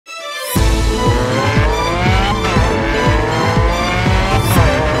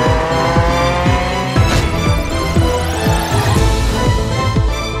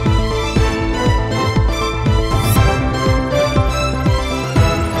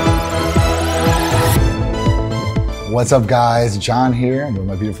What's up, guys? John here. I'm with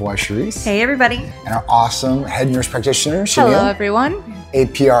my beautiful wife, Charisse. Hey, everybody. And our awesome head nurse practitioner, Chanel. Hello, everyone.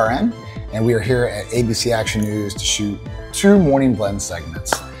 APRN. And we are here at ABC Action News to shoot 2 morning blend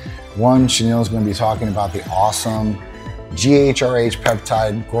segments. One, Chanel is going to be talking about the awesome GHRH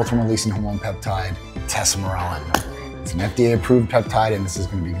peptide, growth hormone releasing hormone peptide, tesamorelin. It's an FDA-approved peptide, and this is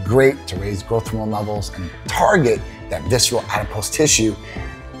going to be great to raise growth hormone levels and target that visceral adipose tissue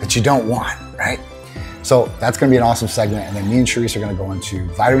that you don't want, right? So that's going to be an awesome segment. And then me and Charisse are going to go into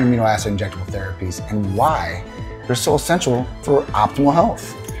vitamin amino acid injectable therapies and why they're so essential for optimal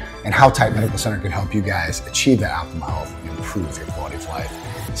health and how Type Medical Center can help you guys achieve that optimal health and improve your quality of life.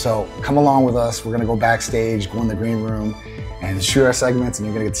 So come along with us. We're going to go backstage, go in the green room and shoot our segments, and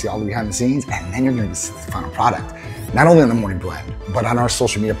you're going to get to see all the behind the scenes, and then you're going to see the final product. Not only in the morning blend, but on our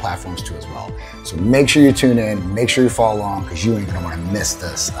social media platforms too as well. So make sure you tune in, make sure you follow along, because you ain't gonna wanna miss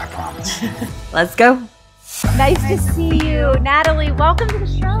this, I promise. Let's go. Nice to see you. Natalie, welcome to the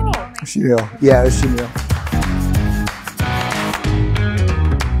show. Chanel, yeah, it's Chanel.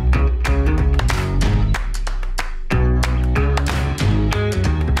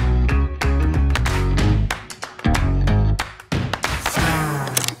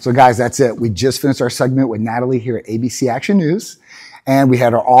 So guys, that's it. We just finished our segment with Natalie here at ABC Action News. And we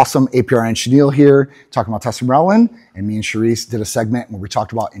had our awesome APRN Chanel here talking about tesamorelin. And me and Charisse did a segment where we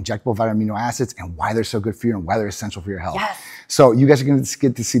talked about injectable vitamin amino acids and why they're so good for you and why they're essential for your health. Yes. So you guys are going to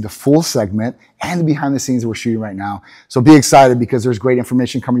get to see the full segment and the behind the scenes that we're shooting right now. So be excited, because there's great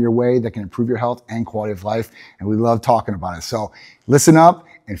information coming your way that can improve your health and quality of life. And we love talking about it. So listen up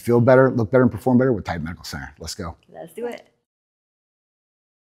and feel better, look better, and perform better with Type Medical Center. Let's go. Let's do it.